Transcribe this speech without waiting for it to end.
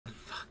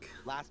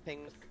Last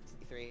ping was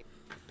 63.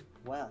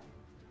 Well.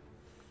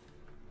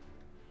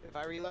 If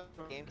I reload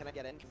the game, can I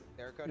get in? Can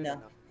I error code it No. or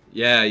no?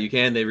 Yeah, you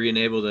can. They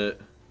re-enabled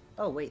it.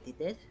 Oh wait, they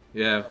did?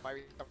 Yeah. So if I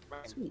restart my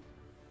game, Sweet.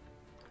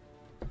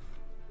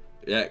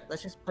 Yeah.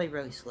 Let's just play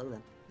really slow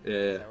then.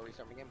 Yeah. so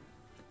restart my game.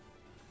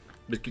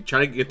 But try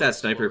to get that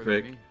sniper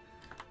pick.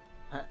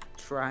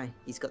 Try.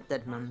 He's got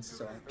dead mans,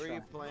 so I'll Who are try.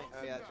 you playing?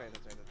 Oh yeah, that's right,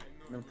 that's right, that's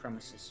right. No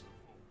promises.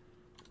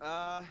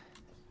 To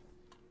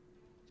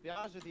be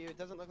honest with you, it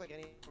doesn't look like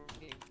any.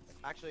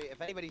 Actually,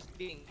 if anybody's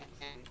cheating,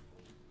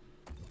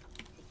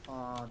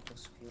 Oh,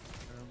 those people.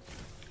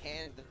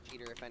 hand the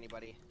cheater if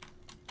anybody.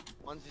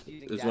 One's just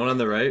using. There's one on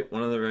the right.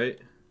 One on the right.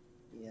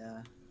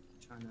 Yeah.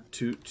 Trying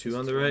to. Two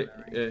on the right.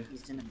 Yeah.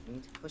 He's in a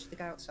need. Push the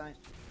guy outside.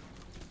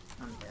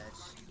 I'm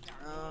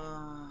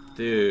dead.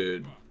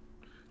 Dude.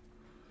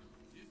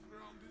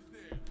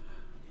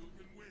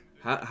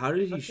 How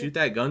did he shoot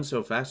that gun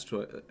so fast?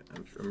 I'm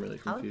really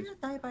How did confused.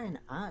 I die by an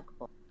arc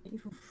ball? I didn't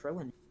even throw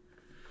it.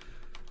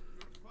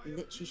 He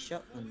literally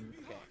shot them.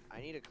 Okay, I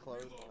need to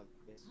close one of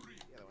these.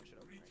 The other one should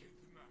open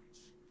right.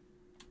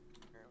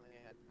 Apparently,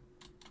 I had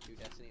 2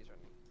 destinies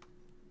running.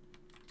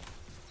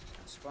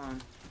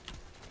 Spawn.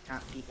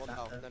 Can't peek Well,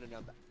 that. no, though.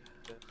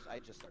 no. I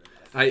just started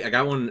that. I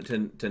got one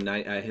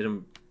tonight. I hit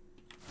him.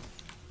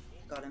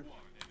 Got him.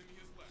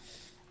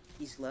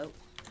 He's low.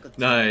 Good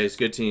Nice.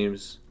 Good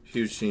teams.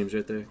 Huge teams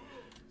right there.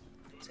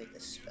 Take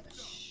this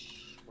special.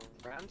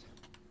 Round?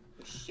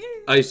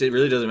 Ice, it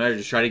really doesn't matter.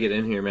 Just try to get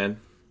in here, man.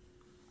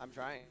 I'm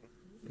trying.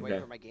 Okay.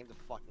 Waiting for my game to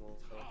fucking load.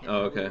 Oh,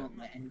 okay. Won't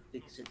let in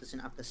because it doesn't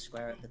have the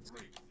square at the top.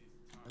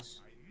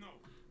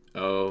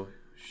 Oh,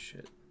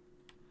 shit.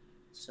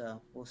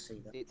 So we'll see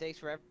that. It takes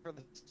forever for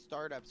the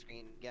startup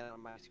screen to get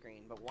on my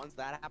screen, but once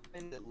that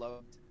happens, it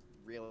loads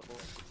really.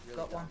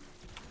 Got dumb. one.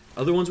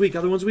 Other one's weak.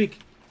 Other one's weak.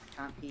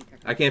 Can't peek.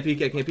 I can't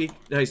peek. I can't peek.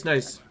 Nice,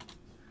 nice.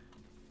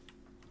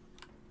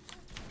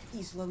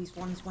 He's low. He's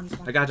one.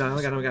 I got him.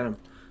 I got him. I got him.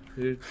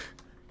 Dude,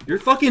 you're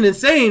fucking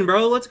insane,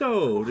 bro. Let's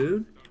go,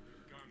 dude.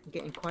 I'm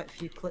getting quite a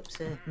few clips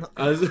here. Not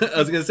I was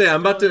gonna say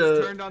I'm about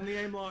to. Turned on the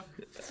aim lock.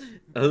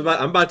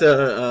 I'm about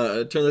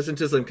to turn this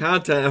into some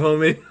content,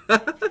 homie.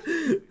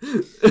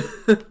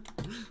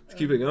 Let's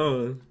keep it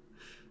going.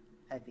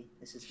 heavy.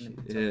 This is gonna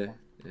be Yeah, tough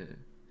one. yeah.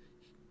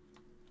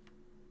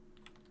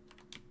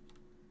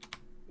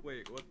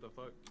 Wait, what the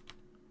fuck?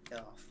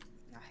 Oh,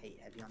 I hate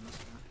heavy on this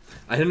one.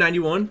 I hit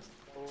 91.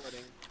 Forwarding.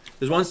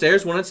 There's one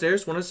stairs. One on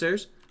stairs. One on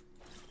stairs.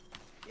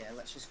 Yeah,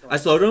 let's just go. I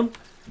slowed him.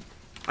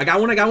 I got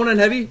one on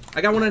heavy.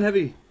 I got one on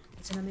heavy.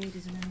 It's in a mid.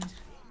 It's in a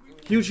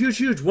mid. Huge, huge,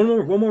 huge. One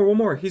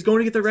more. He's going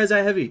to get the res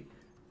at heavy.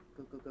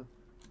 Go.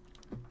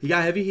 He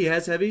got heavy. He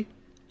has heavy.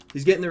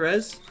 He's getting the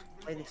res.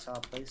 Play this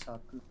hard.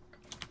 Good.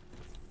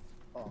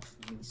 Off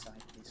me side,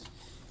 please.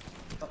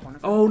 Got one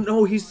of Oh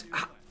no, he's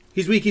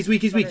weak.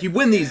 You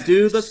win these,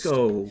 dude. Let's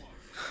go.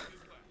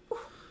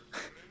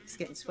 It's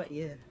getting sweaty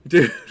here.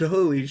 Dude,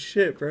 holy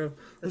shit, bro.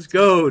 Let's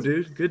go,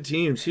 dude. Good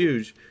teams,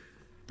 huge.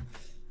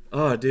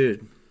 Oh,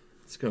 dude.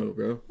 Let's go,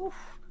 bro. We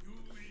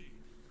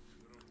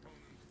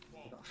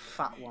got a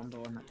fat one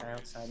though on that guy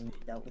outside and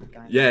dealt with the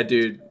guy. Yeah,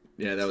 dude.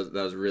 Yeah, that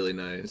was really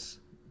nice.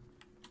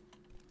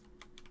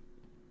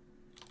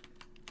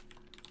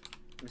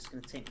 I'm just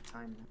gonna take my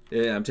time now.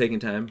 Yeah, I'm taking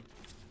time.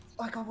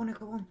 Oh, I got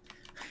one.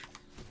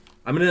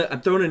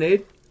 I'm throwing a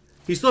nade.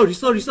 He's slowed.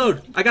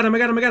 I got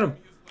him.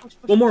 Push,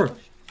 One more. push.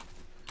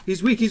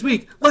 He's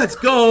weak. Let's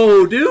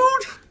go, dude.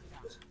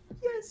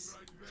 Yes.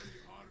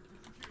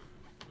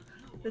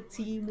 The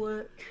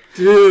teamwork.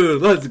 Dude,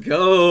 let's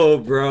go,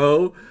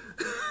 bro.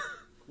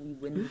 We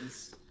win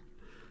these.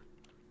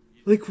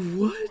 Like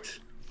what?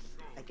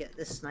 I get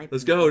this sniper.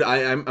 Let's go.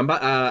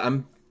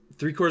 I'm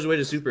 3 quarters away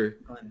to super.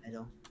 Going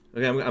middle.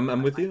 Okay,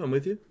 I'm with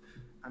you.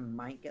 I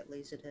might get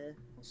lasered here.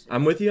 We'll see.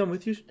 I'm with you.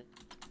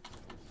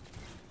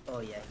 Oh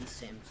yeah, he's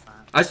sitting fine.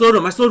 I slowed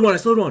one. I'm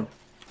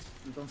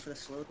going for the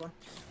slowed one.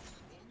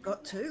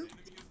 Got 2.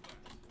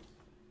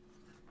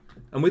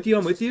 I'm with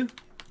you.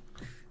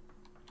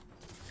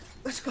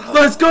 Let's go.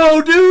 Let's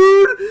go,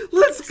 dude.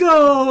 Let's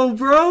go,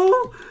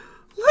 bro.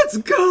 Let's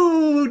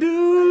go,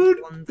 dude.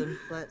 London,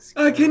 let's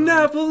go. I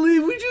cannot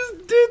believe we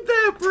just did